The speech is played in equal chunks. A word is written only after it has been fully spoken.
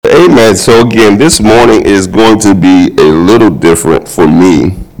Amen. So again, this morning is going to be a little different for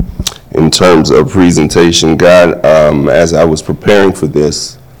me in terms of presentation. God, as I was preparing for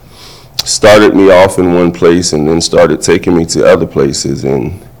this, started me off in one place and then started taking me to other places.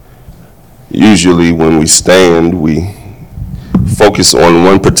 And usually when we stand, we focus on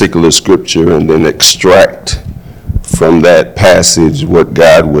one particular scripture and then extract from that passage what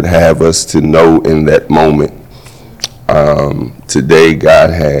God would have us to know in that moment. Today, God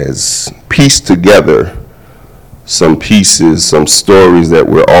has pieced together some pieces, some stories that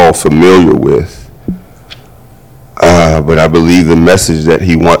we're all familiar with. But I believe the message that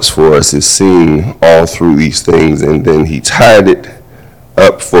he wants for us is seen all through these things. And then he tied it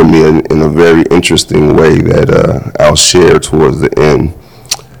up for me in a very interesting way that I'll share towards the end.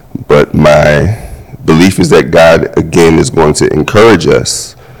 But my belief is that God, again, is going to encourage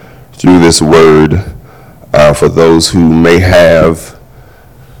us through this word. For those who may have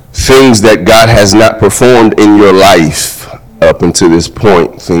things that God has not performed in your life up until this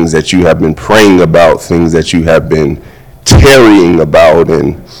point, things that you have been praying about, things that you have been tarrying about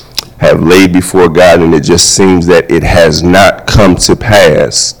and have laid before God, and it just seems that it has not come to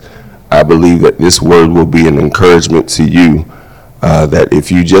pass. I believe that this word will be an encouragement to you, that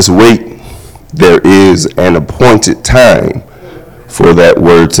if you just wait, there is an appointed time for that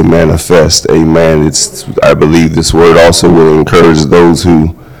word to manifest. Amen. I believe this word also will encourage those who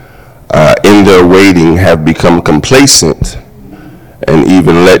in their waiting have become complacent and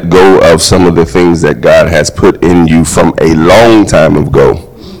even let go of some of the things that God has put in you from a long time ago,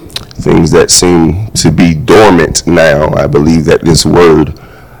 things that seem to be dormant now. I believe that this word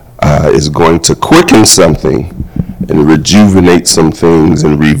is going to quicken something and rejuvenate some things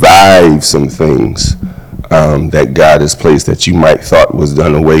and revive some things that God has placed that you might thought was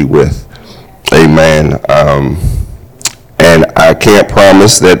done away with. Amen. And I can't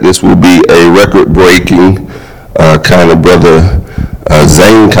promise that this will be a record-breaking kind of Brother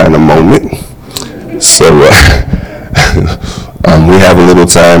Zane kind of moment. So we have a little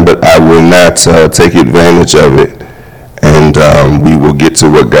time, but I will not take advantage of it. And we will get to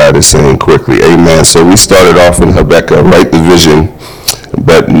what God is saying quickly. Amen. So we started off in Habakkuk, write the vision,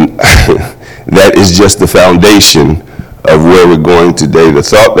 but that is just the foundation of where we're going today. The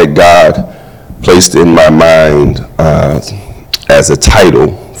thought that God placed in my mind as a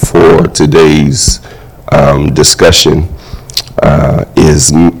title for today's discussion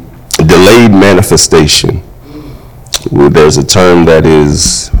is delayed manifestation. There's a term that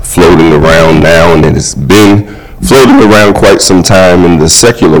is floating around now, and it has been floating around quite some time in the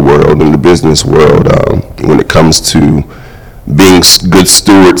secular world, in the business world, when it comes to being good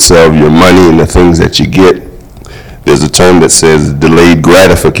stewards of your money and the things that you get. There's a term that says delayed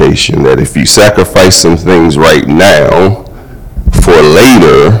gratification, that if you sacrifice some things right now for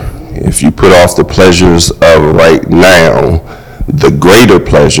later, if you put off the pleasures of right now, the greater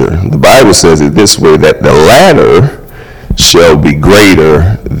pleasure, the Bible says it this way, that the latter shall be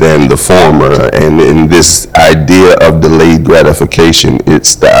greater than the former. And in this idea of delayed gratification,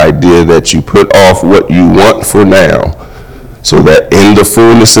 it's the idea that you put off what you want for now, so that in the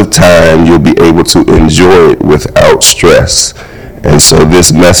fullness of time, you'll be able to enjoy it without stress. And so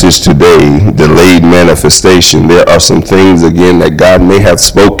this message today, delayed manifestation, there are some things, again, that God may have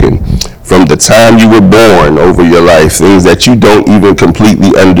spoken from the time you were born over your life, things that you don't even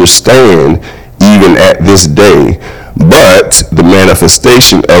completely understand even at this day. But the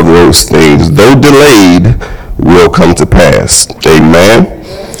manifestation of those things, though delayed, will come to pass. Amen.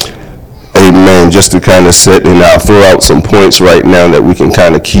 Amen. Just to kind of set, and I'll throw out some points right now that we can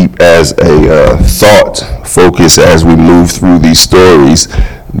kind of keep as a thought focus as we move through these stories.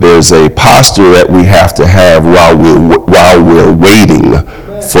 There's a posture that we have to have while we're waiting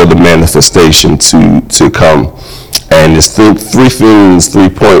for the manifestation to come. And it's three things, 3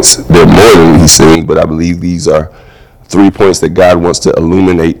 points. They're more than he's saying, but I believe these are 3 points that God wants to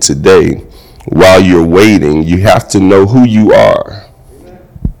illuminate today. While you're waiting, you have to know who you are.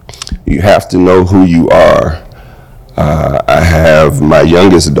 You have to know who you are. I have my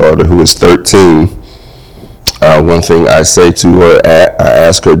youngest daughter who is 13. One thing I say to her, I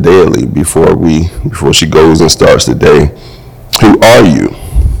ask her daily before she goes and starts the day, who are you?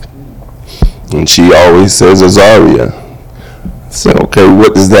 And she always says Azaria. So, okay,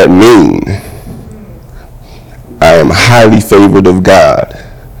 what does that mean? I am highly favored of God.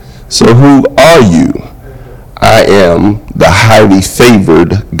 So who are you? I am the highly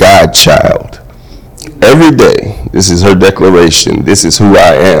favored God child. Every day, this is her declaration. This is who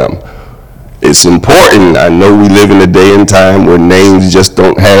I am. It's important. I know we live in a day and time where names just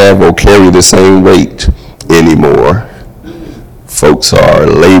don't have or carry the same weight anymore. folks are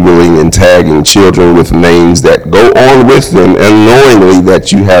labeling and tagging children with names that go on with them, unknowingly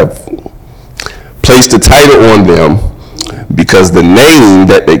that you have placed a title on them because the name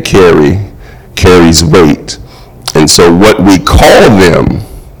that they carries weight. And so what we call them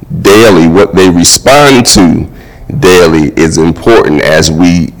daily, what they respond to daily, is important. As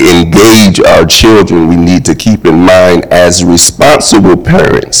we engage our children, we need to keep in mind as responsible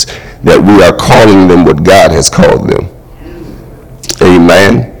parents that we are calling them what God has called them.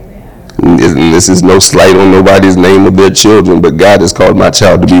 Amen. And this is no slight on nobody's name of their children, but God has called my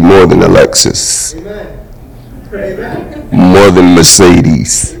child to be more than Alexis. Amen. More than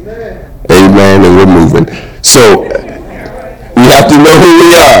Mercedes. Amen. And we're moving. So you have to know who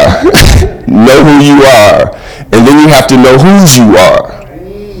we are. Know who you are. And then you have to know whose you are.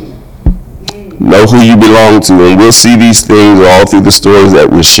 Know who you belong to. And we'll see these things all through the stories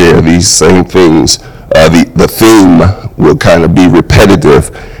that we share. These same things. The theme will kind of be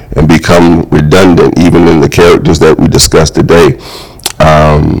repetitive and become redundant even in the characters that we discussed today.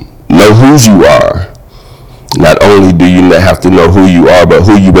 Know whose you are. Not only do you have to know who you are, but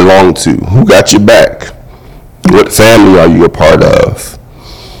who you belong to. Who got your back? What family are you a part of?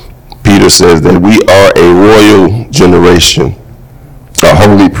 Peter says that we are a royal generation, a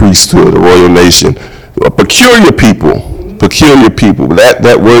holy priesthood, a royal nation, a peculiar people. Peculiar people.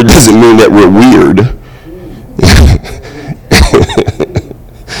 That word doesn't mean that we're weird.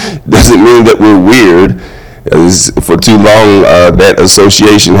 Doesn't mean that we're weird. For too long, that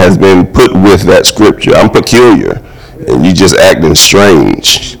association has been put with that scripture. I'm peculiar, and you just acting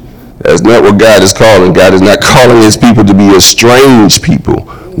strange. That's not what God is calling. God is not calling his people to be a strange people.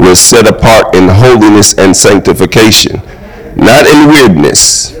 We're set apart in holiness and sanctification, not in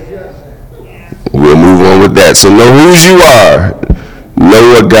weirdness. We'll move on with that. So know whose you are.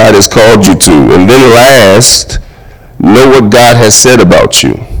 Know what God has called you to. And then last, know what God has said about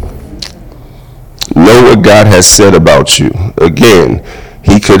you. Know what God has said about you. Again,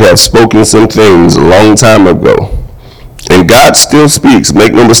 he could have spoken some things a long time ago. And God still speaks.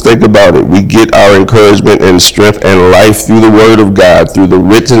 Make no mistake about it. We get our encouragement and strength and life through the word of God, through the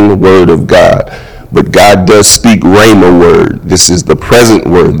written word of God. But God does speak rhema word. This is the present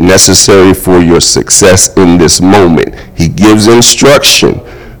word necessary for your success in this moment. He gives instruction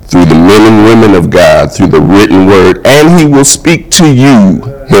through the men and women of God, through the written word, and he will speak to you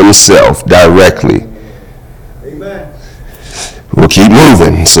himself directly. Amen. We'll keep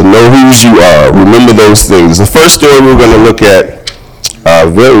moving. So know whose you are. Remember those things. The first story we're going to look at, a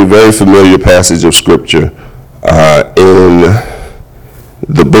very, very familiar passage of scripture in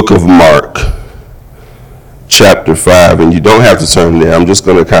the book of Mark, chapter 5. And you don't have to turn there. I'm just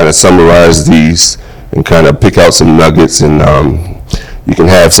going to kind of summarize these and kind of pick out some nuggets, and you can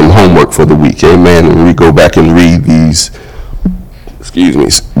have some homework for the week. Amen. And we go back and read these,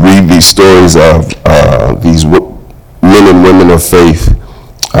 read these stories of these men and women of faith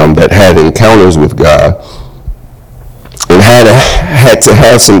that had encounters with God and had to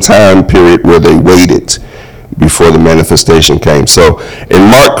have some time period where they waited before the manifestation came. So in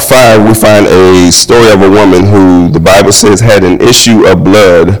Mark 5, we find a story of a woman who the Bible says had an issue of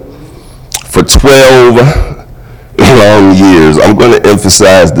blood for 12 long years. I'm going to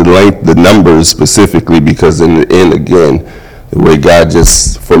emphasize the numbers specifically, because in the end, again, the way God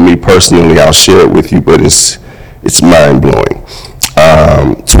just, for me personally, I'll share it with you, but it's mind-blowing.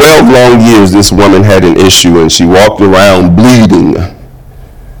 12 long years this woman had an issue, and she walked around bleeding.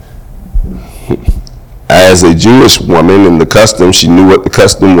 As a Jewish woman, in the custom, she knew what the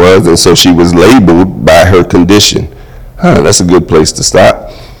custom was, and so she was labeled by her condition. That's a good place to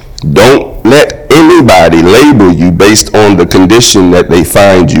stop. Don't let anybody label you based on the condition that they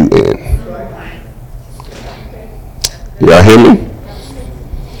find you in. Y'all hear me?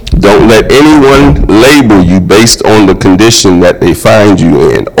 Don't let anyone label you based on the condition that they find you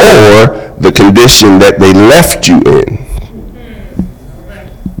in, or the condition that they left you in.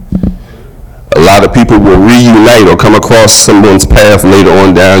 A lot of people will reunite or come across someone's path later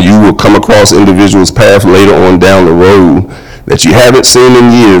on down. You will come across individuals' path later on down the road that you haven't seen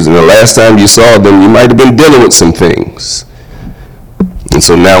in years, and the last time you saw them, you might have been dealing with some things. And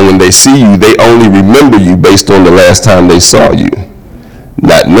so now when they see you, they only remember you based on the last time they saw you.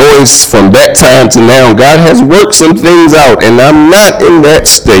 Not knowing from that time to now, God has worked some things out, and I'm not in that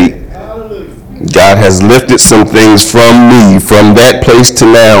state. God has lifted some things from me, from that place to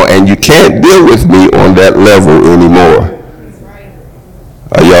now, and you can't deal with me on that level anymore.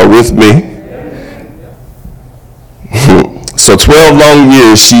 Are y'all with me? So 12 long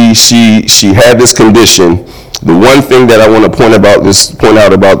years she had this condition. The one thing that I want to point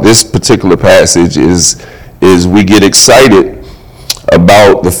out about this particular passage is we get excited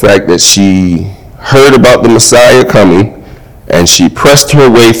about the fact that she heard about the Messiah coming, and she pressed her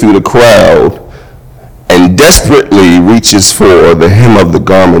way through the crowd and desperately reaches for the hem of the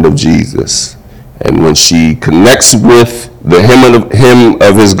garment of Jesus. And when she connects with the hem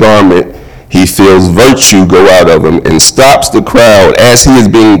of his garment, he feels virtue go out of him and stops the crowd as he is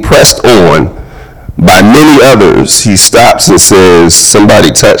being pressed on by many others. He stops and says,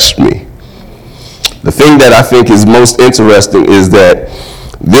 "Somebody touched me." The thing that I think is most interesting is that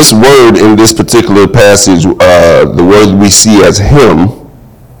this word in this particular passage, the word we see as him,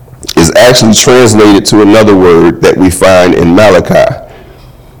 is actually translated to another word that we find in Malachi.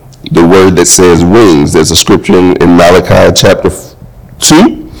 The word that says wings. There's a scripture in Malachi chapter 4.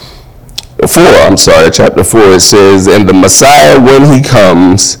 It says, "And the Messiah, when he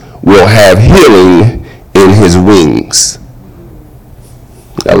comes, will have healing in his wings."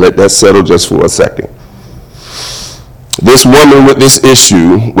 Now let that settle just for a second. This woman with this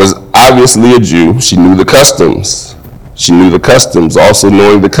issue was obviously a Jew. She knew the customs. Also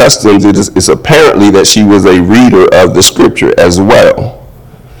knowing the customs, it's apparently that she was a reader of the scripture as well.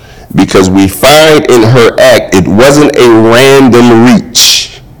 Because we find in her act, it wasn't a random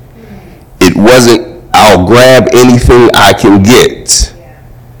reach. It wasn't, "I'll grab anything I can get."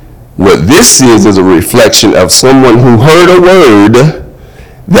 What this is a reflection of someone who heard a word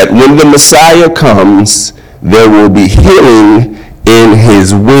that when the Messiah comes, there will be healing in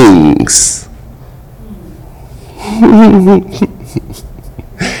his wings.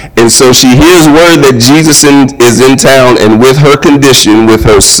 And so she hears word that Jesus is in town, and with her condition, with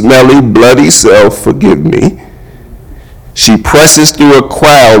her smelly, bloody self, forgive me, she presses through a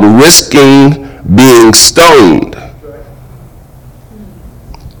crowd, risking being stoned.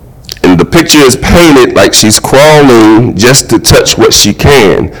 And the picture is painted like she's crawling just to touch what she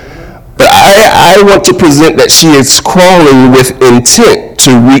can. But I want to present that she is crawling with intent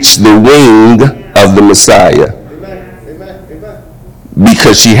to reach the wing of the Messiah.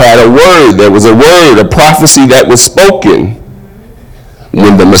 Because she had a word. There was a word, a prophecy that was spoken.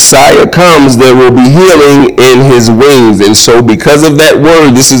 When the Messiah comes, there will be healing in his wings. And so because of that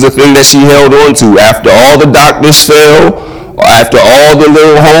word, this is the thing that she held on to. After all the doctors fail, after all the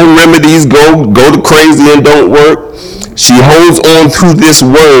little home remedies go to crazy and don't work, she holds on through this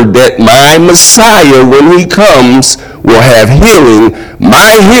word that my Messiah, when he comes, will have healing,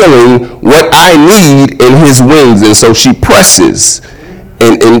 my healing, what I need in his wings. And so she presses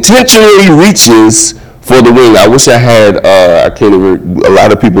and intentionally reaches for the wing. I wish I had, I can't even, a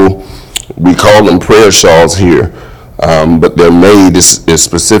lot of people, we call them prayer shawls here, but they're made is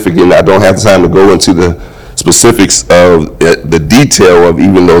specific, and I don't have time to go into the specifics of the detail of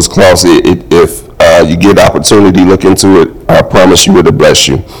even those cloths. If you get opportunity, look into it. I promise you it'll bless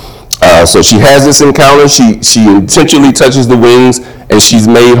you. So she has this encounter. She intentionally touches the wings, and she's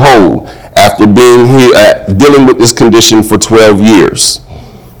made whole after being here, dealing with this condition for 12 years.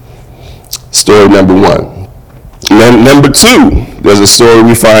 Story number one. Number two, there's a story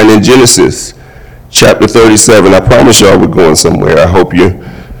we find in Genesis chapter 37. I promise y'all we're going somewhere. I hope you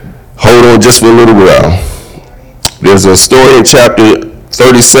hold on just for a little while. There's a story in chapter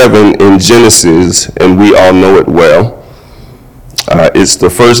 37 in Genesis, and we all know it well. It's the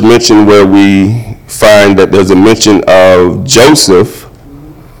first mention where we find that there's a mention of Joseph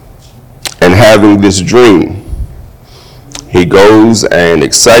and having this dream. He goes and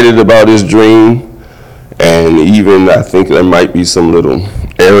excited about his dream, and even I think there might be some little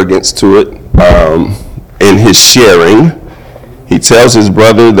arrogance to it in his sharing. He tells his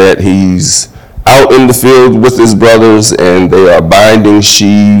brother that he's out in the field with his brothers and they are binding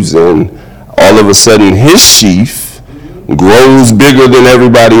sheaves, and all of a sudden his sheaf grows bigger than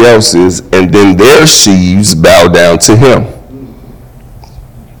everybody else's, and then their sheaves bow down to him.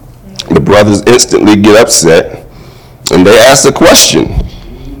 The brothers instantly get upset, and they ask the question.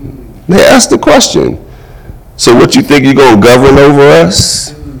 So what you think, you're going to govern over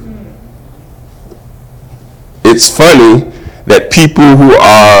us? It's funny that people who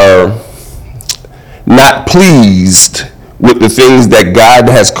are not pleased with the things that God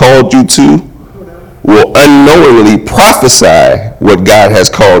has called you to will unknowingly prophesy what God has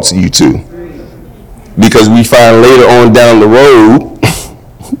called you to. Because we find later on down the road,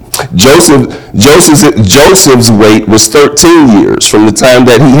 Joseph's wait was 13 years from the time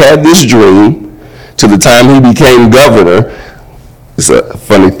that he had this dream to the time he became governor. It's a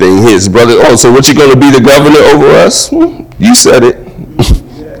funny thing. His brother, so what, you going to be the governor over us? You said it.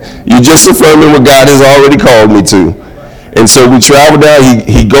 You're just affirming what God has already called me to. And so we travel down.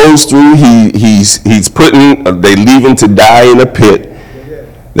 He goes through. He's putting. They leave him to die in a pit.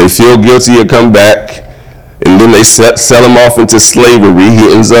 They feel guilty. He'll come back. And then they sell him off into slavery.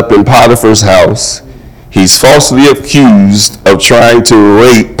 He ends up in Potiphar's house. He's falsely accused of trying to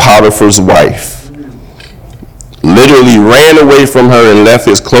rape Potiphar's wife. Literally ran away from her and left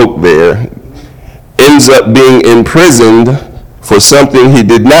his cloak there. Ends up being imprisoned for something he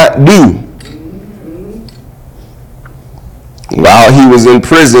did not do. While he was in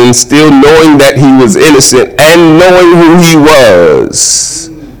prison, still knowing that he was innocent and knowing who he was.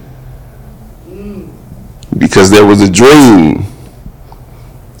 Because there was a dream.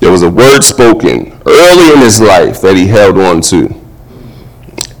 There was a word spoken early in his life that he held on to.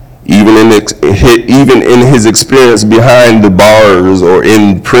 Even in his experience behind the bars or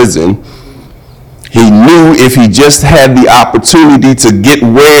in prison, he knew if he just had the opportunity to get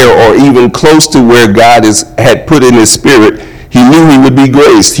where or even close to where God had put in his spirit, he knew he would be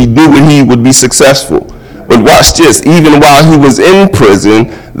graced. He knew he would be successful. But watch this. Even while he was in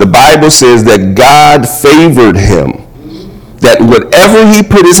prison, the Bible says that God favored him. That whatever he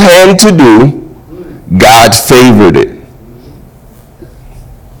put his hand to do, God favored it.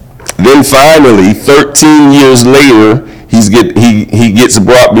 Then finally, 13 years later, he gets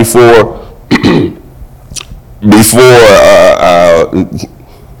brought before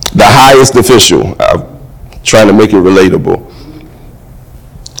the highest official. I'm trying to make it relatable.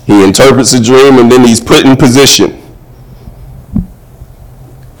 He interprets a dream and then he's put in position.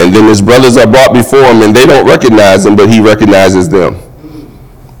 And then his brothers are brought before him and they don't recognize him, but he recognizes them.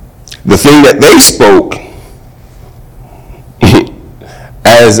 The thing that they spoke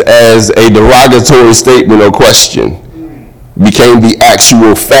as a derogatory statement or question became the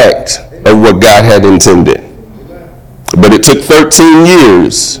actual fact of what God had intended. But it took 13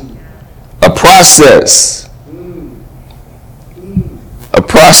 years, a process,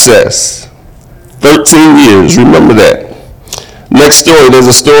 13 years, remember that. Next story, there's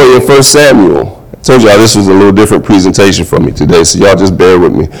a story in 1 Samuel. I told y'all this was a little different presentation for me today, so y'all just bear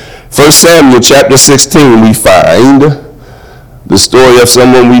with me. 1 Samuel chapter 16, we find the story of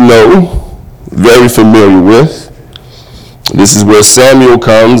someone we know, very familiar with. This is where Samuel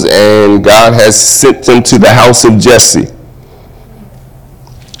comes and God has sent him to the house of Jesse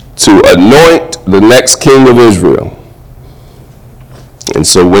to anoint the next king of Israel. And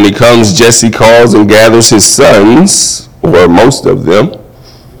so when he comes, Jesse calls and gathers his sons, or most of them,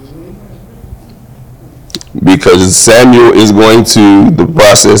 because Samuel is going to, the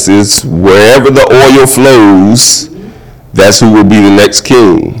process is wherever the oil flows, that's who will be the next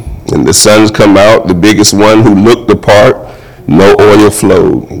king. And the sons come out, the biggest one who looked the part, no oil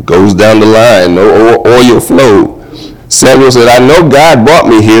flowed. Goes down the line, no oil flowed. Samuel said, I know God brought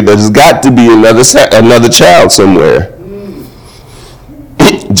me here. There's got to be another child somewhere.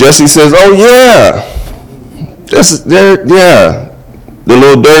 Jesse says, oh yeah, the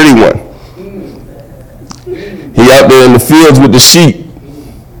little dirty one. He out there in the fields with the sheep.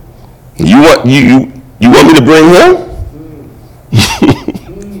 You want me to bring him?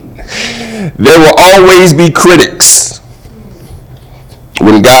 There will always be critics.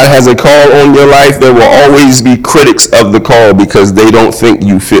 When God has a call on your life, there will always be critics of the call because they don't think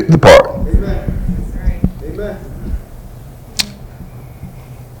you fit the part.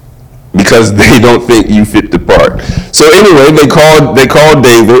 Because they don't think you fit the part. So anyway, they called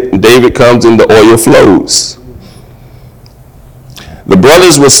David. David comes and the oil flows. The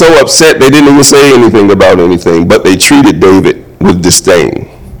brothers were so upset they didn't even say anything about anything, but they treated David with disdain.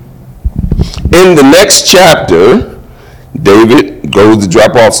 In the next chapter, David goes to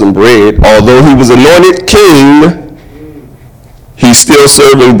drop off some bread. Although he was anointed king, he's still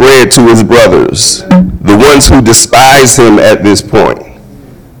serving bread to his brothers, the ones who despise him at this point.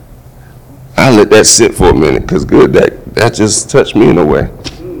 I'll let that sit for a minute, because that just touched me in a way.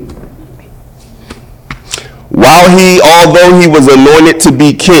 Although he was anointed to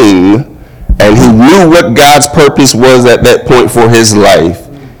be king, and he knew what God's purpose was at that point for his life,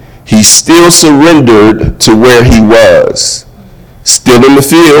 he still surrendered to where he was. Still in the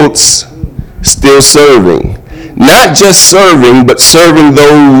fields, still serving. Not just serving, but serving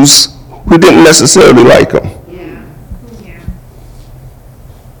those who didn't necessarily like him.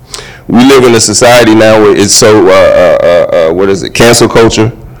 We live in a society now where it's so, cancel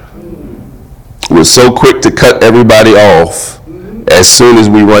culture. We're so quick to cut everybody off as soon as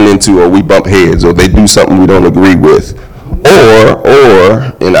we run into or we bump heads or they do something we don't agree with.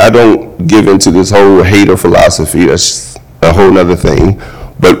 Or, and I don't give into this whole hater philosophy, that's a whole nother thing.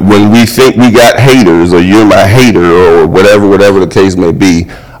 But when we think we got haters or you're my hater or whatever the case may be,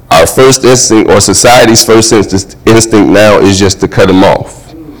 our first instinct or society's first instinct now is just to cut them off.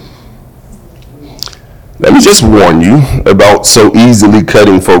 Let me just warn you about so easily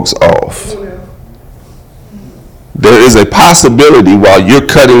cutting folks off. There is a possibility while you're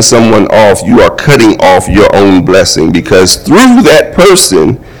cutting someone off, you are cutting off your own blessing, because through that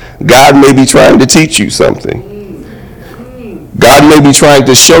person, God may be trying to teach you something. God may be trying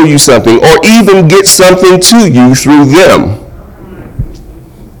to show you something, or even get something to you through them.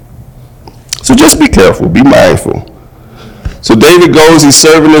 So just be careful, be mindful. So David goes, he's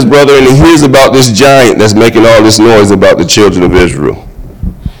serving his brother, and he hears about this giant that's making all this noise about the children of Israel.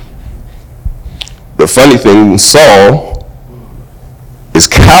 The funny thing, Saul is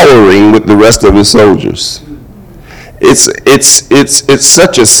cowering with the rest of his soldiers. It's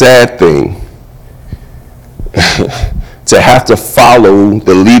such a sad thing to have to follow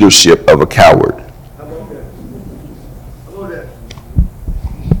the leadership of a coward.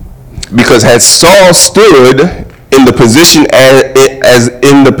 Because had Saul stood in the position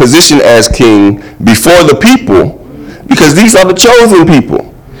as king before the people, because these are the chosen people.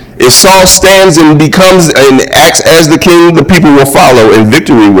 If Saul stands and becomes and acts as the king, the people will follow and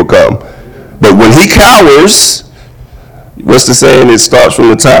victory will come. But when he cowers, what's the saying? It starts from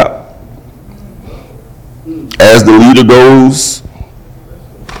the top. As the leader goes.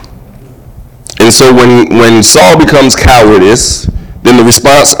 And so when Saul becomes cowardice, then the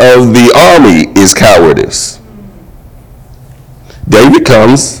response of the army is cowardice. David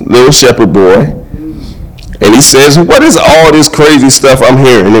comes, little shepherd boy, and he says, what is all this crazy stuff I'm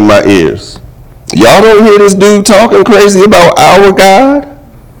hearing in my ears? Y'all don't hear this dude talking crazy about our God?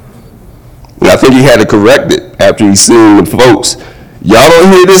 And I think he had to correct it after he seen the folks. Y'all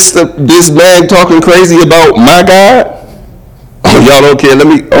don't hear this man talking crazy about my God? Oh, y'all don't care?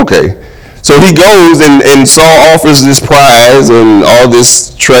 Okay. So he goes and Saul offers this prize and all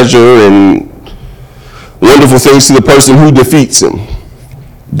this treasure and wonderful things to the person who defeats him.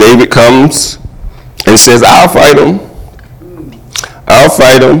 David comes and says, I'll fight him. I'll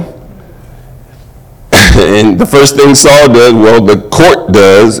fight him. And the first thing Saul does, well, the court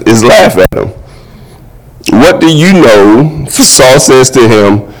does, is laugh at him. What do you know? Saul says to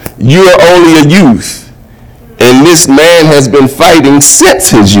him, you are only a youth, and this man has been fighting since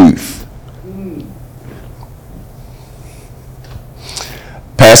his youth.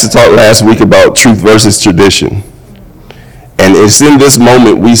 Pastor talked last week about truth versus tradition. And it's in this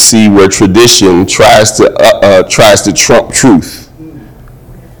moment we see where tradition tries to trump truth.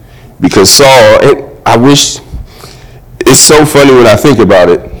 Because Saul, I wish, it's so funny when I think about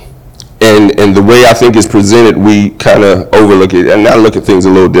it. And the way I think it's presented, we kind of overlook it. And I look at things a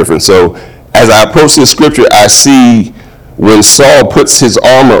little different. So as I approach this scripture, I see when Saul puts his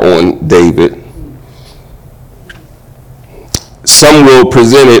armor on David, some will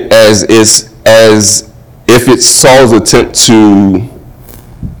present it as if it's Saul's attempt to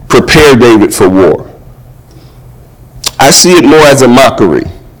prepare David for war. I see it more as a mockery.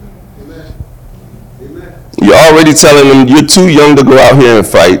 You're already telling him you're too young to go out here and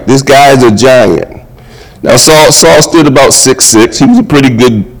fight. This guy is a giant. Now Saul stood about 6'6". He was a pretty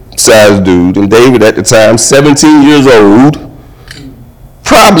good sized dude. And David at the time, 17 years old,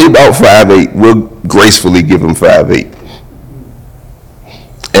 probably about 5'8". We'll gracefully give him 5'8".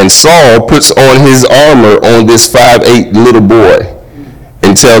 And Saul puts on his armor on this 5'8" little boy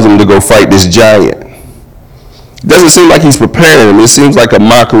and tells him to go fight this giant. It doesn't seem like he's preparing him. It seems like a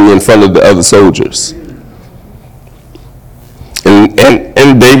mockery in front of the other soldiers.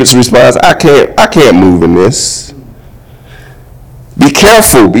 And David's response, I can't move in this. Be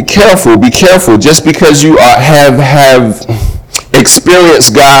careful, be careful, be careful. Just because you have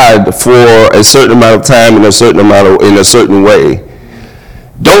experienced God for a certain amount of time in a certain way,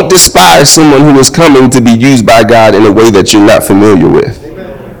 don't despise someone who is coming to be used by God in a way that you're not familiar with.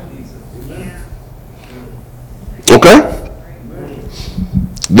 Okay?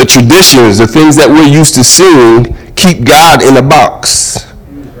 The traditions, the things that we're used to seeing, keep God in a box.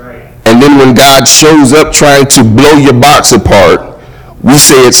 And then when God shows up trying to blow your box apart, we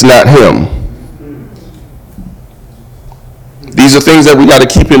say it's not him. These are things that we got to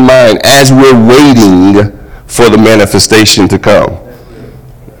keep in mind as we're waiting for the manifestation to come.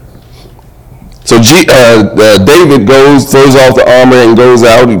 So David throws off the armor and goes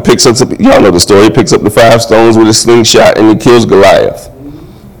out. He picks up, y'all know the story. He picks up the 5 stones with a slingshot and he kills Goliath.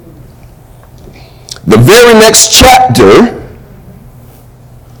 The very next chapter,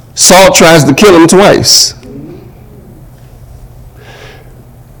 Saul tries to kill him twice.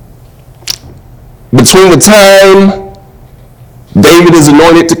 Between the time David is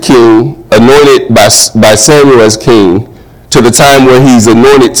anointed to king, anointed by Samuel as king, to the time where he's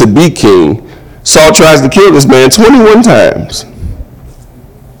anointed to be king, Saul tries to kill this man 21 times.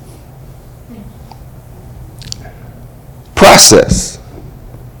 Process.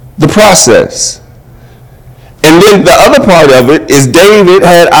 The process. And then the other part of it is David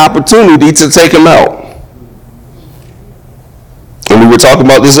had opportunity to take him out. And we were talking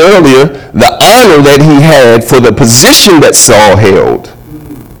about this earlier, the honor that he had for the position that Saul held.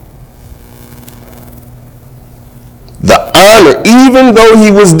 The honor, even though he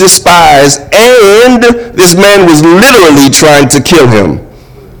was despised and this man was literally trying to kill him.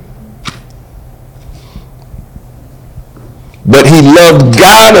 But he loved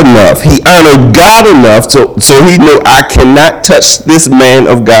God enough, he honored God enough so he knew, I cannot touch this man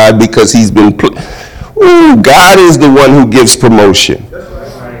of God because he's been... God is the one who gives promotion.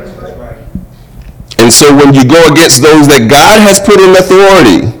 And so when you go against those that God has put in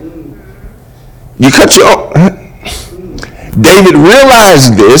authority, you cut your own. David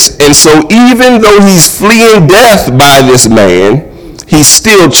realized this, and so even though he's fleeing death by this man, he's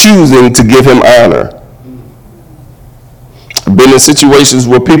still choosing to give him honor. I've been in situations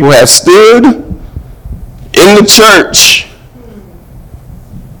where people have stood in the church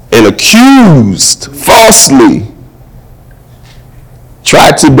and accused falsely,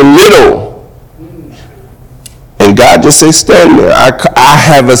 tried to belittle, and God just says, stand there. I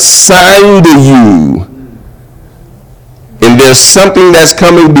have assigned you. And there's something that's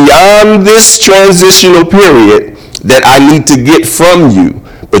coming beyond this transitional period that I need to get from you.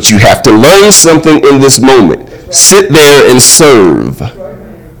 But you have to learn something in this moment. Sit there and serve.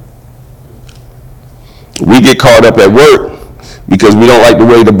 We get caught up at work because we don't like the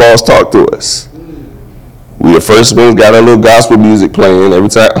way the boss talk to us. We the first ones got our little gospel music playing every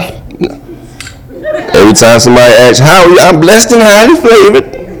time. Every time somebody asks, how are you? I'm blessed and highly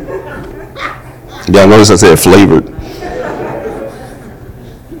flavored. Y'all notice I said flavored.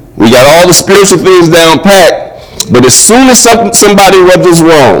 We got all the spiritual things down pat, but as soon as somebody rubs us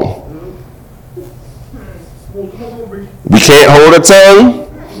wrong, we can't hold our tongue.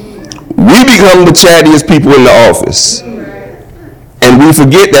 We become the chattiest people in the office. And we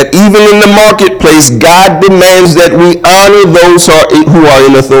forget that even in the marketplace, God demands that we honor those who are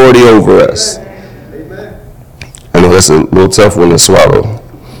in authority over us. I know that's a little tough one to swallow.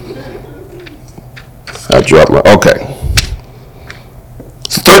 I dropped my, okay.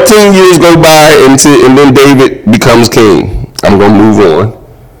 13 years go by and then David becomes king. I'm going to move on.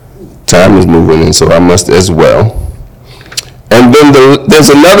 Time is moving, and so I must as well. And then there's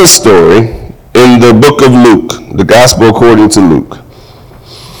another story in the book of Luke, the gospel according to Luke.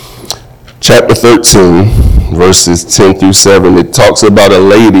 Chapter 13, verses 10 through 7. It talks about a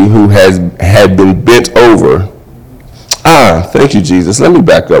lady who had been bent over. Thank you, Jesus. Let me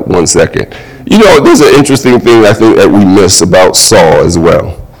back up 1 second. You know, there's an interesting thing I think that we miss about Saul as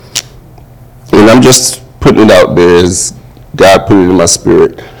well. And I'm just putting it out there as God put it in my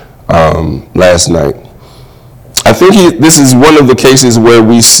spirit last night. I think this is one of the cases where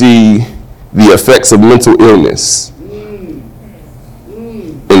we see the effects of mental illness in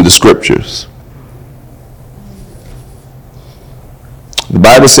the scriptures. The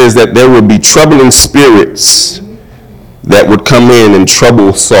Bible says that there would be troubling spirits that would come in and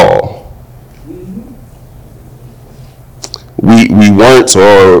trouble Saul. We weren't,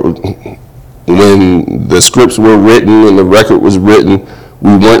 or when the scripts were written and the record was written,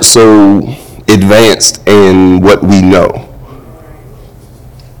 we weren't so advanced in what we know.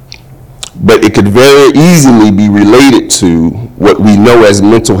 But it could very easily be related to what we know as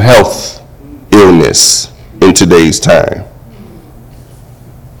mental health illness in today's time.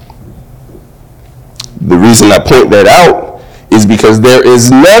 The reason I point that out is because there is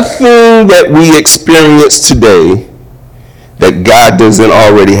nothing that we experience today that God doesn't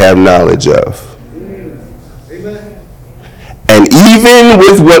already have knowledge of. Amen. And even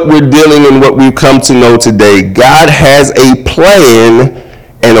with what we're dealing and what we've come to know today, God has a plan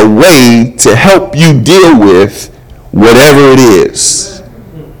and a way to help you deal with whatever it is.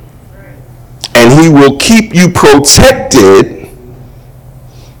 And he will keep you protected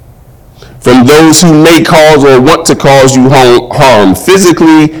from those who may cause or want to cause you harm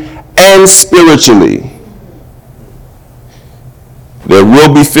physically and spiritually. There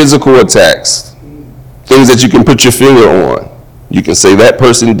will be physical attacks, things that you can put your finger on. You can say that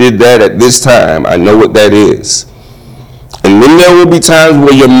person did that at this time. I know what that is. And then there will be times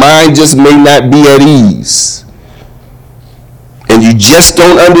where your mind just may not be at ease. And you just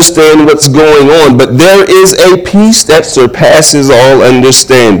don't understand what's going on. But there is a peace that surpasses all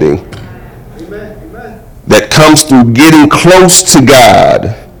understanding. Amen. That comes through getting close to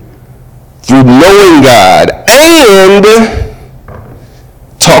God, through knowing God, and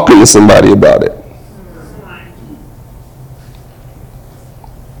talking to somebody about it.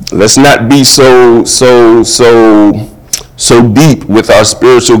 Let's not be so deep with our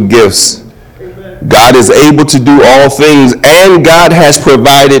spiritual gifts God is able to do all things, and God has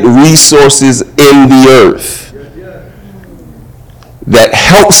provided resources in the earth that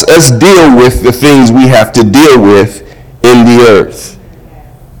helps us deal with the things we have to deal with in the earth.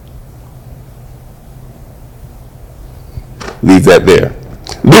 Leave that there.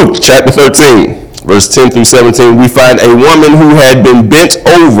 Luke chapter 13, verse 10 through 17, we find a woman who had been bent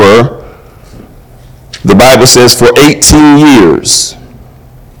over, the Bible says, for 18 years.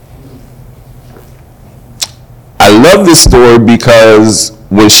 I love this story because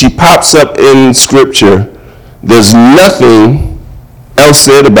when she pops up in Scripture, there's nothing else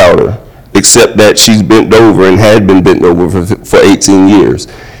said about her except that she's bent over and had been bent over for 18 years.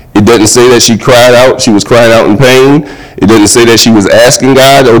 It doesn't say that she cried out, she was crying out in pain. It doesn't say that she was asking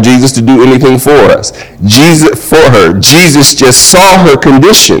God or Jesus to do anything for us. Jesus just saw her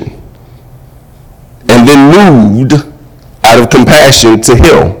condition and then moved out of compassion to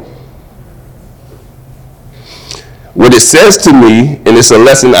heal. What it says to me, and it's a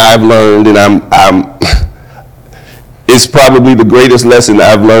lesson I've learned, and it's probably the greatest lesson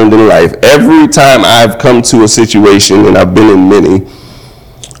I've learned in life. Every time I've come to a situation, and I've been in many,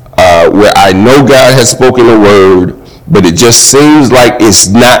 where I know God has spoken a word, but it just seems like it's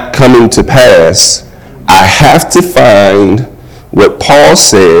not coming to pass, I have to find what Paul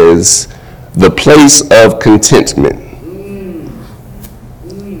says, the place of contentment.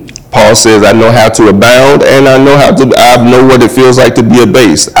 Paul says, I know how to abound, and I know what it feels like to be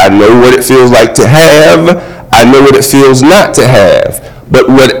abased. I know what it feels like to have. I know what it feels not to have. But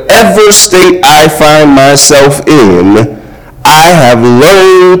whatever state I find myself in, I have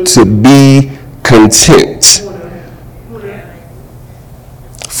learned to be content.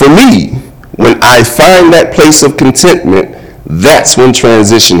 For me, when I find that place of contentment, that's when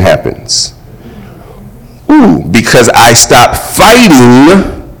transition happens. Because I stop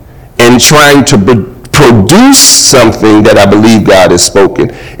fighting and trying to produce something that I believe God has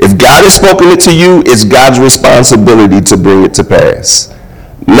spoken. If God has spoken it to you, it's God's responsibility to bring it to pass,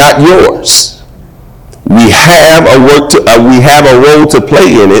 not yours. We have a role to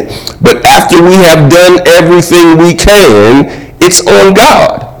play in it, but after we have done everything we can, it's on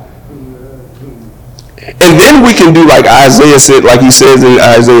God. And then we can do like Isaiah said, like he says in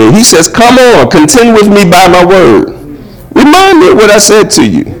Isaiah. He says, come on, contend with me by my word. Remind me of what I said to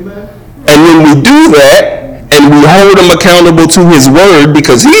you. And when we do that, and we hold him accountable to his word,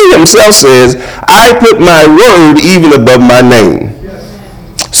 because he himself says, I put my word even above my name.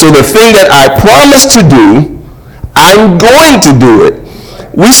 So the thing that I promised to do, I'm going to do it.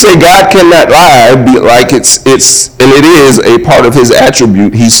 We say God cannot lie, like it is a part of his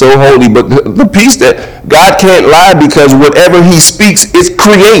attribute. He's so holy, but the piece that God can't lie, because whatever he speaks, it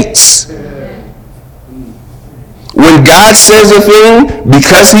creates. When God says a thing,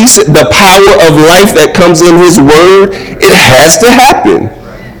 because he said the power of life that comes in his word, it has to happen.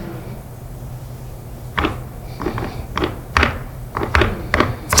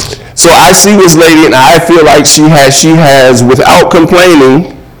 So I see this lady, and I feel like she has without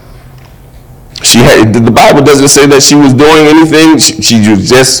complaining, the Bible doesn't say that she was doing anything. She was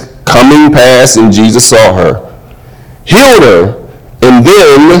just coming past, and Jesus saw her, healed her, and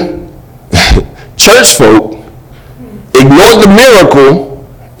then church folk ignored the miracle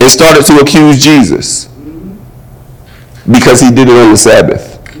and started to accuse Jesus because he did it on the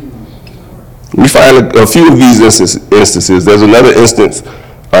Sabbath. We find a few of these instances. There's another instance,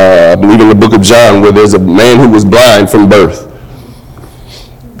 I believe in the book of John, where there's a man who was blind from birth.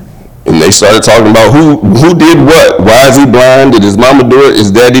 And they started talking about who did what. Why is he blind? Did his mama do it?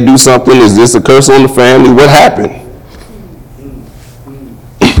 His daddy do something? Is this a curse on the family? What happened?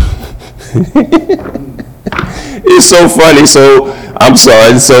 It's so funny. So I'm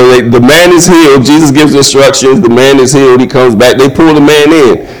sorry. So the man is healed. Jesus gives instructions. The man is healed. He comes back. They pull the man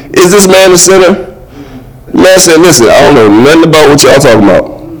in. Is this man a sinner? The man said, listen, I don't know nothing about what y'all talking about.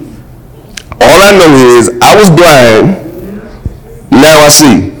 All I know is I was blind. Now I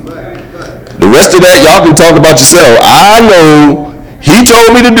see. The rest of that, y'all can talk about yourself. I know he told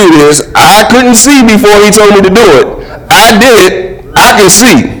me to do this. I couldn't see before he told me to do it. I did it. I can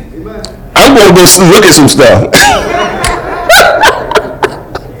see. I'm going to go look at some stuff.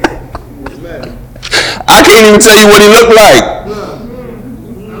 I can't even tell you what he looked like.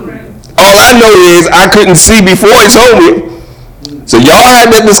 All I know is I couldn't see before he told me. So y'all had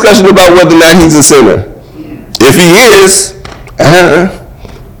that discussion about whether or not he's a sinner. If he is,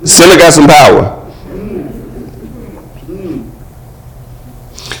 sinner got some power.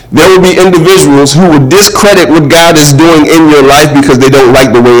 There will be individuals who will discredit what God is doing in your life because they don't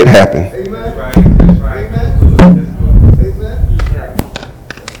like the way it happened.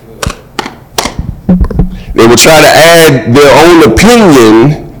 They would try to add their own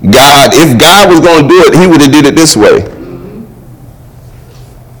opinion. God, if God was going to do it, he would have did it this way.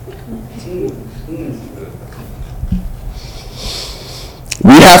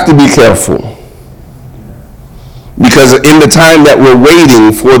 We have to be careful, because in the time that we're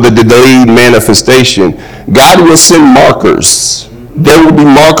waiting for the delayed manifestation, God will send markers. There will be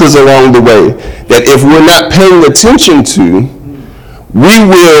markers along the way that if we're not paying attention to, we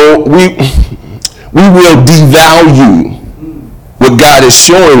will devalue what God is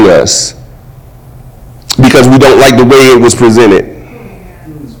showing us because we don't like the way it was presented.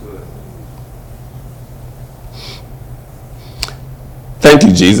 Thank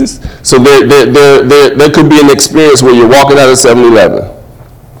you, Jesus. So there could be an experience where you're walking out of 7-Eleven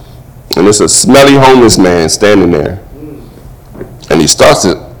and there's a smelly homeless man standing there and he starts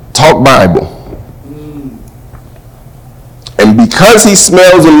to talk Bible. And because he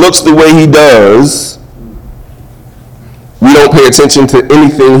smells and looks the way he does, we don't pay attention to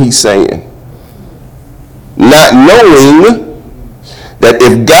anything he's saying. Not knowing that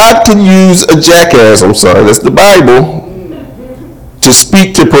if God can use a jackass, that's the Bible, to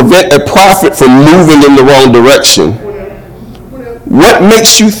speak to prevent a prophet from moving in the wrong direction, what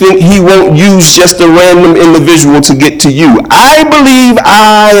makes you think he won't use just a random individual to get to you? I believe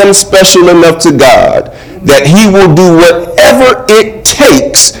I am special enough to God that he will do whatever it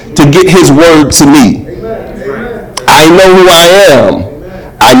takes to get his word to me. I know who I am.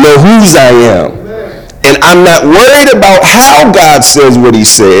 I know whose I am. And I'm not worried about how God says what he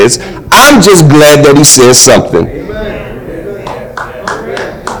says. I'm just glad that he says something.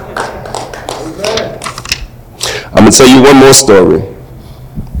 I'm going to tell you one more story.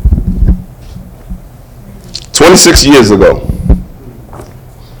 26 years ago,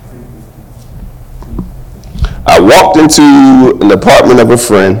 I walked into an apartment of a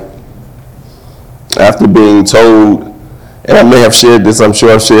friend after being told, and I may have shared this, I'm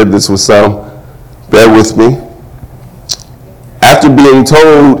sure I've shared this with some, bear with me. After being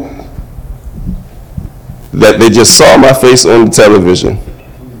told that they just saw my face on the television,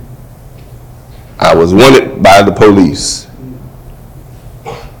 I was wanted by the police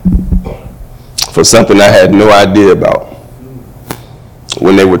for something I had no idea about.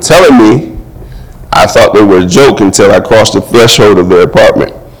 When they were telling me, I thought they were a joke until I crossed the threshold of their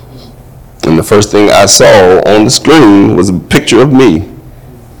apartment. And the first thing I saw on the screen was a picture of me,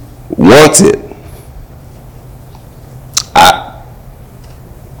 wanted.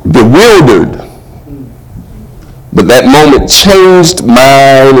 Bewildered. But that moment changed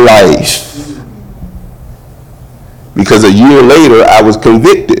my life. Because a year later, I was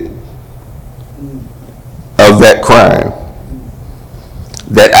convicted of that crime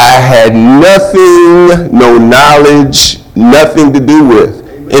that I had nothing, no knowledge, nothing to do with.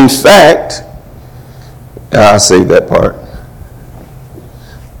 In fact, I'll save that part.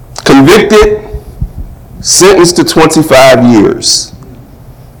 Convicted, sentenced to 25 years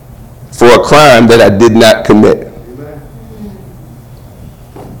for a crime that I did not commit.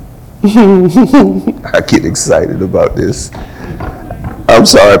 I get excited about this. I'm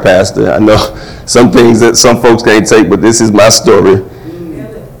sorry, Pastor. I know some things that some folks can't take, but this is my story.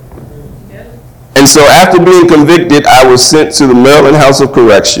 And so after being convicted, I was sent to the Maryland House of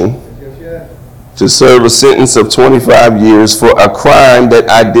Correction to serve a sentence of 25 years for a crime that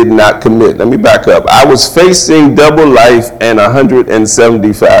I did not commit. Let me back up. I was facing double life and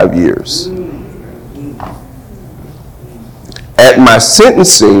 175 years. At my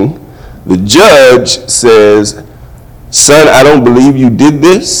sentencing, the judge says, "Son, I don't believe you did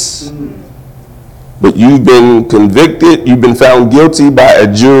this, but you've been convicted, you've been found guilty by a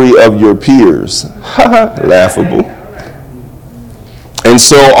jury of your peers." Laughable. And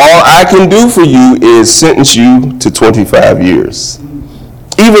so all I can do for you is sentence you to 25 years.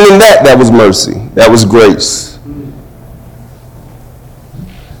 Even in that, that was mercy. That was grace.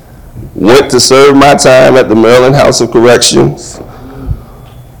 Went to serve my time at the Maryland House of Corrections.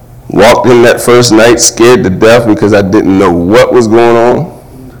 Walked in that first night scared to death because I didn't know what was going on.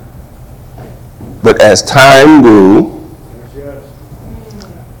 But as time grew,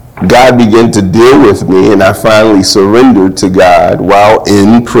 God began to deal with me, and I finally surrendered to God while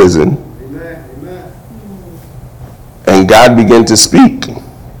in prison. And God began to speak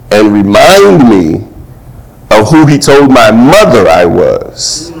and remind me of who he told my mother I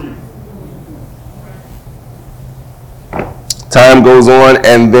was. Time goes on,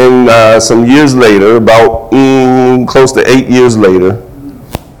 and then some years later, about close to 8 years later,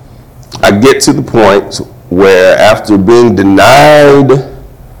 I get to the point where after being denied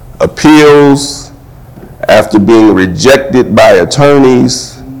appeals, after being rejected by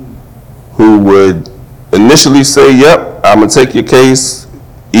attorneys who would initially say, yep, I'm going to take your case,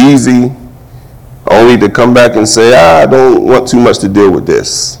 easy, only to come back and say, I don't want too much to deal with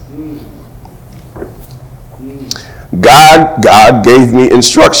this. God gave me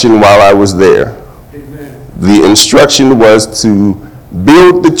instruction while I was there. The instruction was to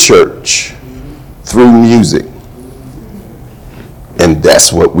build the church through music. And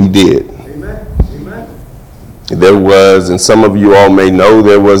that's what we did. There was, and some of you all may know,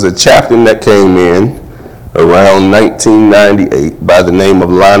 there was a chaplain that came in around 1998 by the name of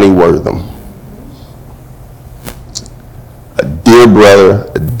Lonnie Wortham. A dear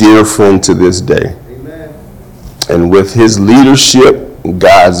brother, a dear friend to this day. Amen. And with his leadership,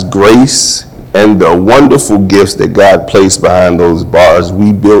 God's grace, and the wonderful gifts that God placed behind those bars,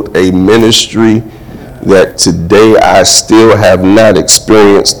 we built a ministry that today I still have not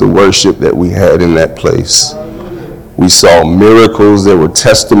experienced the worship that we had in that place. We saw miracles. There were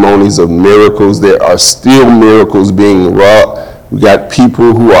testimonies of miracles. There are still miracles being wrought. We got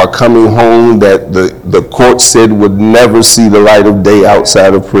people who are coming home that the court said would never see the light of day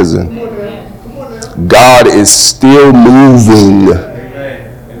outside of prison. God is still moving,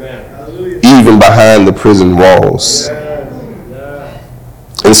 even behind the prison walls.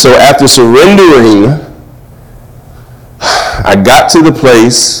 And so after surrendering, I got to the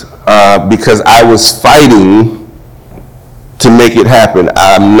place because I was fighting to make it happen.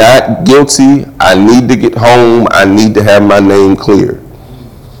 I'm not guilty. I need to get home. I need to have my name cleared.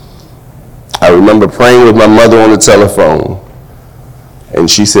 I remember praying with my mother on the telephone, and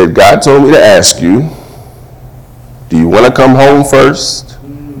she said, God told me to ask you, do you want to come home first,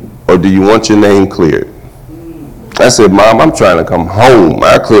 or do you want your name cleared? I said, Mom, I'm trying to come home.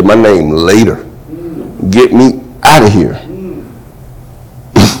 I'll clear my name later. Get me out of here.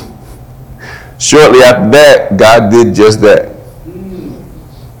 Shortly after that, God did just that.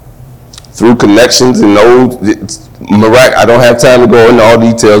 Through connections and I don't have time to go into all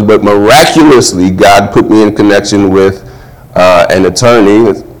details, but miraculously, God put me in connection with an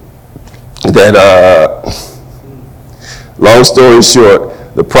attorney that, long story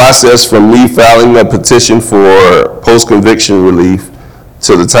short, the process from me filing a petition for post-conviction relief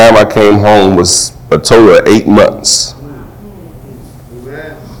to the time I came home was a total of 8 months.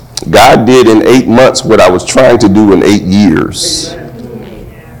 God did in 8 months what I was trying to do in 8 years.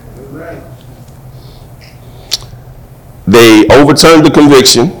 They overturned the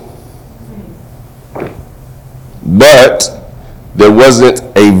conviction, but there wasn't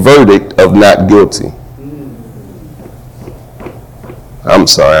a verdict of not guilty. I'm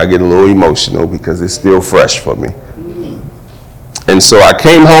sorry, I get a little emotional because it's still fresh for me. And so I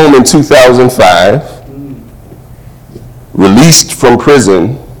came home in 2005, released from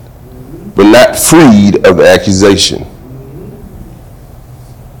prison, but not freed of the accusation.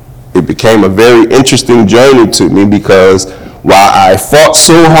 It became a very interesting journey to me because while I fought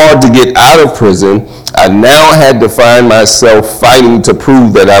so hard to get out of prison, I now had to find myself fighting to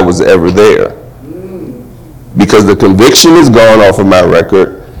prove that I was ever there. Because the conviction is gone off of my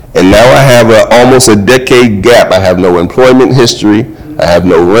record, and now I have almost a decade gap. I have no employment history. I have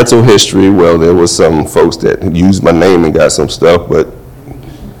no rental history. Well, there was some folks that used my name and got some stuff, but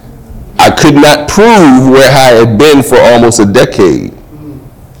I could not prove where I had been for almost a decade.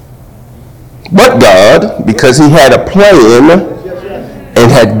 But God, because he had a plan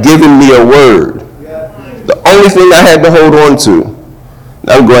and had given me a word, the only thing I had to hold on to,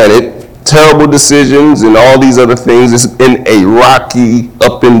 now granted, terrible decisions and all these other things, it's been a rocky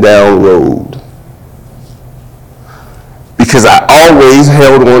up and down road. Because I always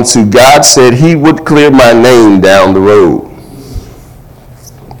held on to, God said he would clear my name down the road.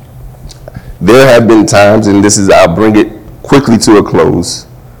 There have been times, and I'll bring it quickly to a close.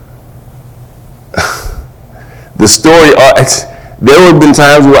 The story, there have been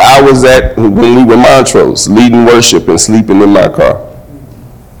times where I was when we were Montrose, leading worship and sleeping in my car.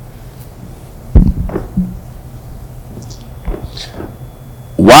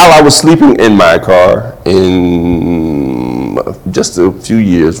 While I was sleeping in my car in just a few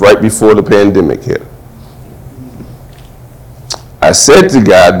years, right before the pandemic hit, I said to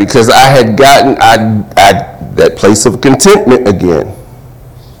God, because I had gotten that place of contentment again,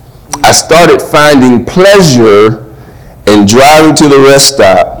 I started finding pleasure in driving to the rest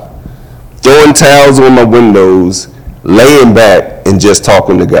stop, throwing towels on my windows, laying back, and just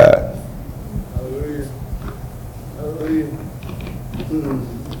talking to God. Hallelujah. Hallelujah.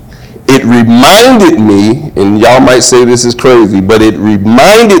 It reminded me, and y'all might say this is crazy, but it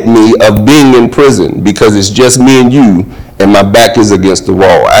reminded me of being in prison because it's just me and you, and my back is against the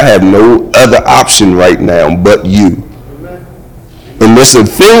wall. I have no other option right now but you. And there's a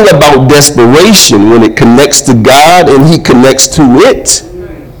thing about desperation when it connects to God and he connects to it.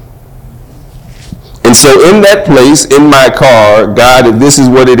 And so in that place, in my car, God, if this is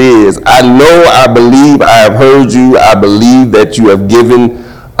what it is, I know, I believe, I have heard you. I believe that you have given,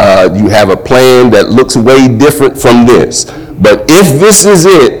 you have a plan that looks way different from this. But if this is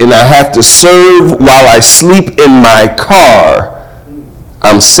it, and I have to serve while I sleep in my car,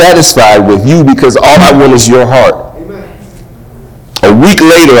 I'm satisfied with you because all I want is your heart. Amen. A week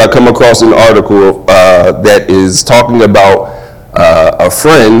later, I come across an article that is talking about a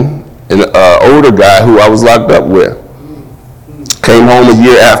friend, an older guy who I was locked up with. Came home a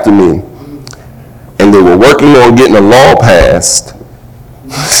year after me. And they were working on getting a law passed.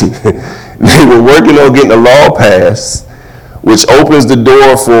 They were working on getting a law passed, which opens the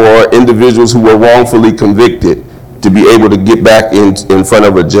door for individuals who were wrongfully convicted to be able to get back in front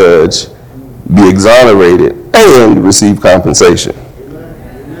of a judge, be exonerated, and receive compensation.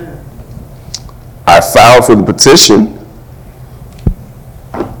 I filed for the petition.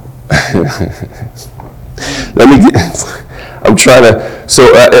 I'm trying to,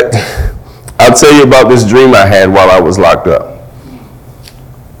 I'll tell you about this dream I had while I was locked up.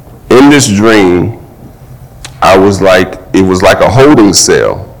 In this dream, it was like a holding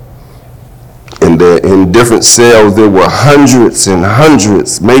cell. And in different cells, there were hundreds and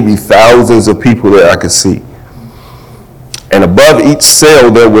hundreds, maybe thousands of people that I could see. And above each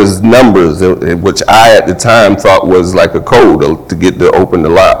cell, there was numbers, which I at the time thought was like a code to open the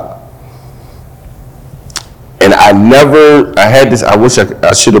lock. And I had this, I wish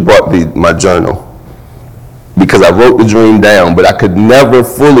I should have brought my journal, because I wrote the dream down, but I could never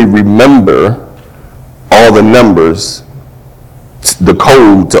fully remember all the numbers, the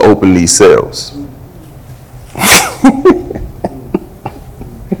code to open these cells.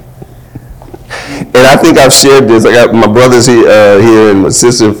 And I think I've shared this. I got my brothers here and my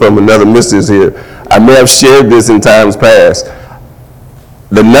sister from another missus here. I may have shared this in times past.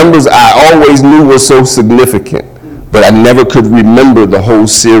 The numbers I always knew were so significant, but I never could remember the whole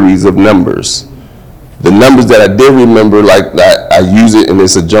series of numbers. The numbers that I did remember, like I use it, and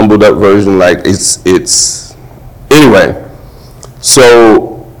it's a jumbled up version. Like it's anyway.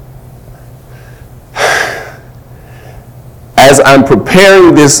 So as I'm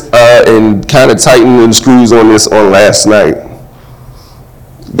preparing this and kind of tightening the screws on this on last night,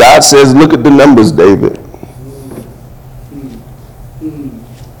 God says, "Look at the numbers, David.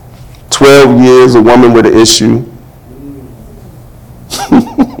 12 years, a woman with an issue.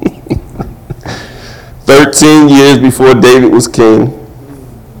 13 years before David was king.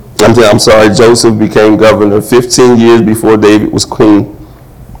 I'm sorry, Joseph became governor. 15 years before David was king.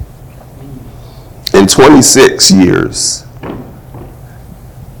 And 26 years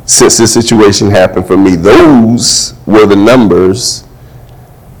since this situation happened for me." Those were the numbers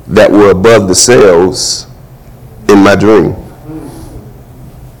that were above the cells in my dream.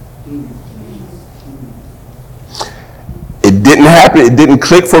 It didn't happen, it didn't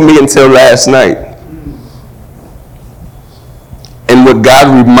click for me until last night. And what God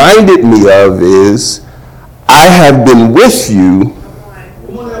reminded me of is, I have been with you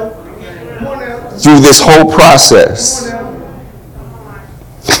through this whole process.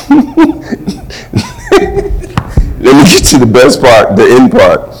 Let me get to the best part, the end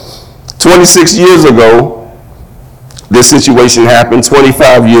part. 26 years ago, this situation happened.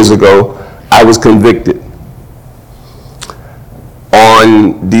 25 years ago, I was convicted.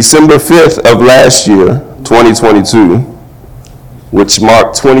 On December 5th of last year, 2022, which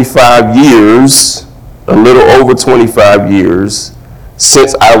marked 25 years, a little over 25 years,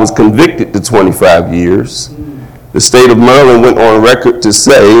 since I was convicted to 25 years, the state of Maryland went on record to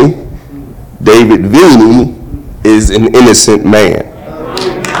say David Veeney is an innocent man.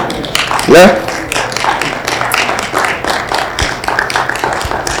 Yeah?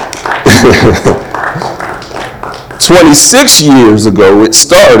 26 years ago it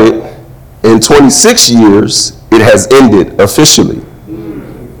started. In 26 years it has ended officially.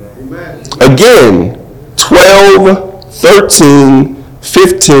 Again, 12, 13,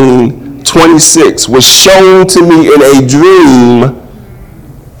 15, 26 was shown to me in a dream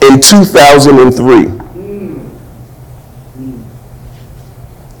in 2003.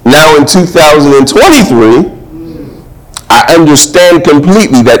 Now in 2023, I understand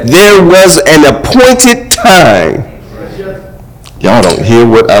completely that there was an appointed time. Y'all don't hear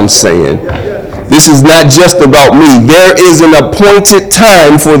what I'm saying. This is not just about me. There is an appointed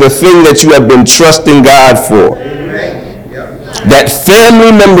time for the thing that you have been trusting God for. That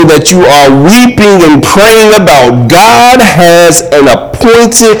family member that you are weeping and praying about, God has an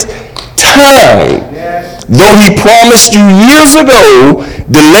appointed time. Though he promised you years ago,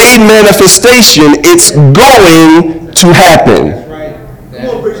 delayed manifestation, it's going to happen.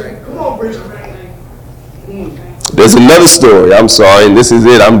 Come on, preacher. There's another story. I'm sorry, and this is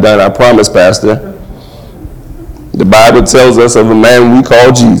it. I'm done. I promise, Pastor. The Bible tells us of a man we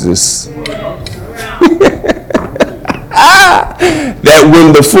call Jesus. That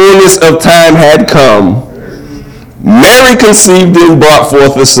when the fullness of time had come, Mary conceived and brought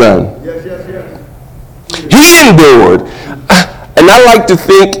forth a son. He endured. And I like to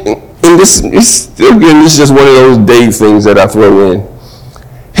think, and this is just one of those day things that I throw in.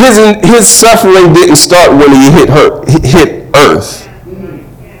 His suffering didn't start when he hit earth.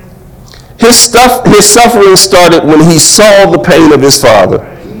 His suffering started when he saw the pain of his father.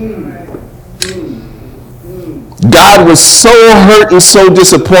 God was so hurt and so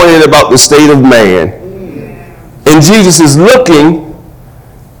disappointed about the state of man. And Jesus is looking,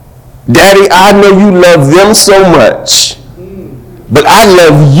 Daddy, I know you love them so much, but I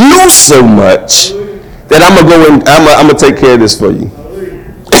love you so much that I'm going to go and I'm going to take care of this for you.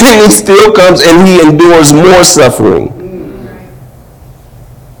 And he still comes and he endures more suffering.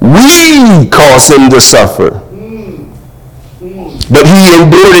 We cause him to suffer. But he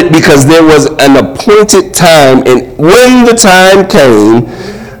endured it because there was an appointed time, and when the time came,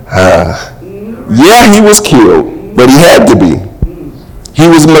 he was killed, but he had to be. He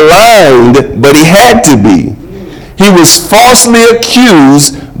was maligned, but he had to be. He was falsely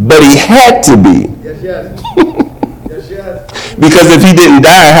accused, but he had to be. Because if he didn't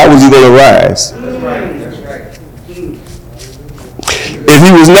die, how was he going to rise? If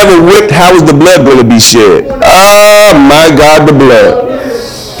he was never whipped, how was the blood going to be shed? Oh, my God, the blood.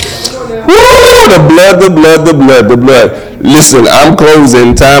 Woo, the blood. Listen, I'm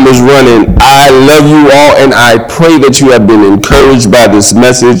closing. Time is running. I love you all, and I pray that you have been encouraged by this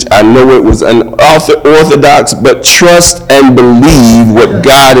message. I know it was unorthodox, but trust and believe what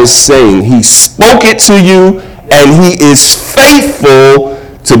God is saying. He spoke it to you, and he is faithful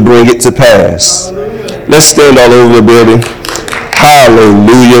to bring it to pass. Let's stand all over the building.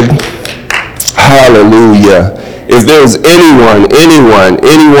 Hallelujah. Hallelujah. If there's anyone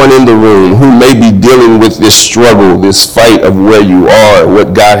in the room who may be dealing with this struggle, this fight of where you are,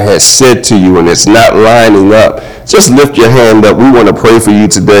 what God has said to you, and it's not lining up, just lift your hand up. We want to pray for you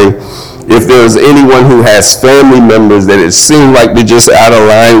today. If there's anyone who has family members that it seems like they're just out of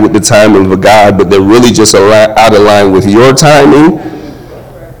line with the timing of God, but they're really just out of line with your timing,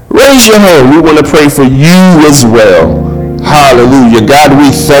 raise your hand. We want to pray for you as well. Hallelujah. God, we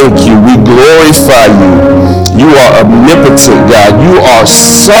thank you. We glorify you. You are omnipotent, God. You are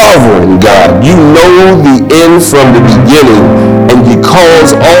sovereign, God. You know the end from the beginning, and you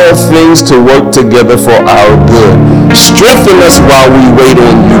cause all things to work together for our good. Strengthen us while we wait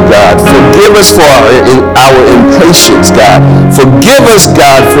on you, God. Forgive us for our impatience, God. Forgive us,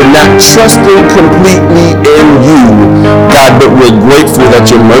 God, for not trusting completely in you, God, but we're grateful that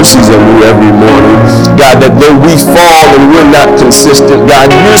your mercies are new every morning. God, that though we fall and we're not consistent,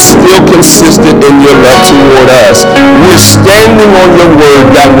 God, you're still consistent in your love toward us. We're standing on your word,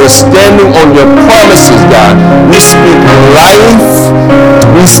 God. We're standing on your promises, God. We speak life.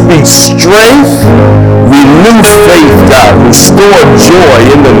 We speak strength. Renew faith, God. Restore joy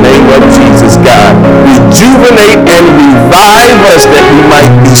in the name of Jesus, God. Rejuvenate and revive us that we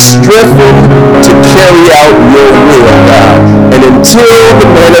might be strengthened to carry out your will, God. And until the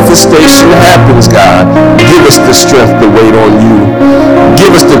manifestation happens, God, give us the strength to wait on you.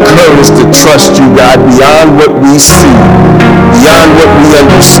 Give us the courage to trust you, God, beyond what we see, beyond what we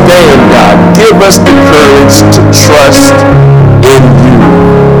understand, God. Give us the courage to trust in you.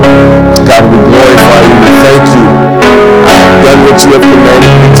 God, we glorify you. We thank you. I've done what you have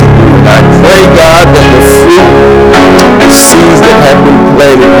commanded me to do. And I pray, God, that the fruit, the seeds that have been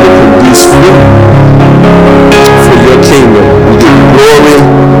planted will produce fruit for your kingdom. We give you glory.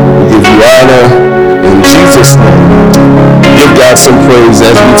 We give you honor. In Jesus' name. Give God some praise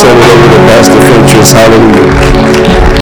as we turn it over to Pastor Fentress. Hallelujah.